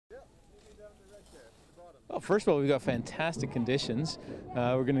Well, first of all, we've got fantastic conditions.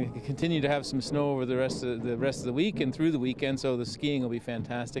 We're going to continue to have some snow over the rest of the week and through the weekend, so the skiing will be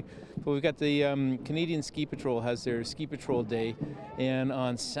fantastic. But we've got the Canadian Ski Patrol has their Ski Patrol Day, and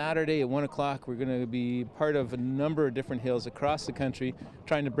on Saturday at 1 o'clock, we're going to be part of a number of different hills across the country,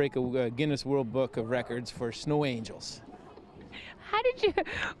 trying to break a Guinness World Book of Records for snow angels. How did you?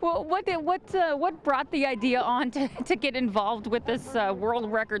 Well, what brought the idea on to get involved with this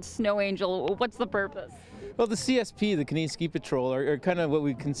world record snow angel? What's the purpose? Well, the CSP, the Canadian Ski Patrol, are kind of what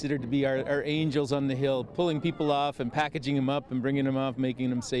we consider to be our angels on the hill, pulling people off and packaging them up and bringing them off, making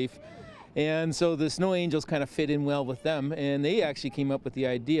them safe. And so the snow angels kind of fit in well with them, and they actually came up with the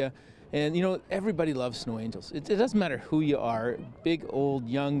idea. And you know, everybody loves snow angels. It doesn't matter who you are, big, old,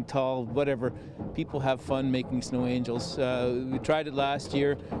 young, tall, whatever. People have fun making snow angels. We tried it last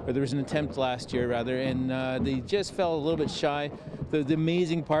year, or there was an attempt last year rather, and they just fell a little bit shy. The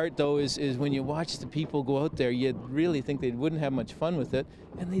amazing part though is when you watch the people go out there, you'd really think they wouldn't have much fun with it,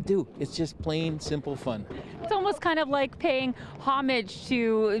 and they do. It's just plain simple fun. It's almost kind of like paying homage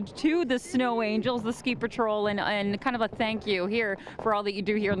to the snow angels, the ski patrol, and kind of a thank you here for all that you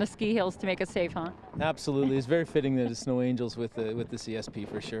do here on the ski hills to make us safe, huh? Absolutely. It's very fitting that it's snow angels with the CSP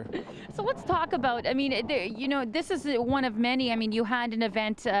for sure. So let's talk about, I mean, you know, this is one of many. I mean, you had an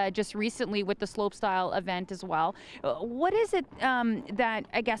event just recently with the slopestyle event as well. What is it that,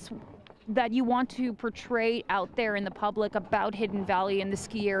 I guess, that you want to portray out there in the public about Hidden Valley and the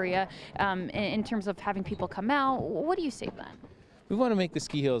ski area in terms of having people come out? What do you say to that? We want to make the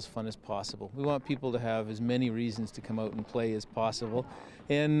ski hill as fun as possible. We want people to have as many reasons to come out and play as possible.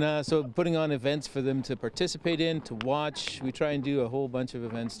 And so putting on events for them to participate in, to watch. We try and do a whole bunch of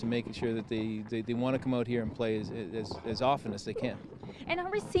events to make sure that they want to come out here and play as often as they can. And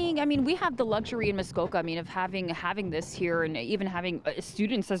are we seeing, I mean, we have the luxury in Muskoka, I mean, of having this here, and even having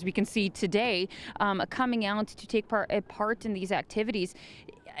students, as we can see today, coming out to take part in these activities.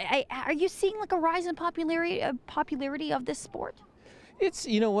 Are you seeing like a rise in popularity of this sport? It's,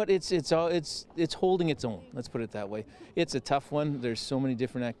 you know what, it's holding its own, let's put it that way. It's a tough one. There's so many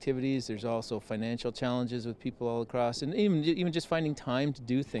different activities. There's also financial challenges with people all across, and even just finding time to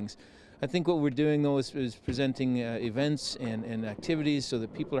do things. I think what we're doing though is presenting events and activities so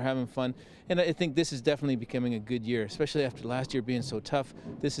that people are having fun, and I think this is definitely becoming a good year, especially after last year being so tough.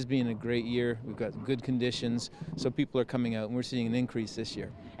 This has been a great year. We've got good conditions, so people are coming out, and we're seeing an increase this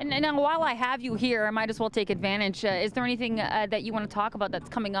year. And now, while I have you here, I might as well take advantage. Is there anything that you want to talk about that's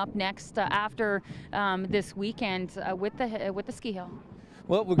coming up next after this weekend with the ski hill?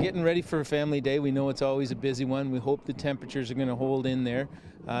 Well, we're getting ready for Family Day. We know it's always a busy one. We hope the temperatures are going to hold in there.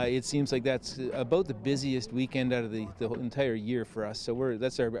 It seems like that's about the busiest weekend out of the entire year for us. So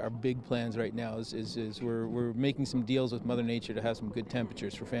that's our big plans right now. Is we're making some deals with Mother Nature to have some good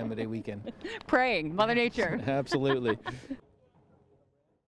temperatures for Family Day weekend. Praying, Mother Nature. Absolutely.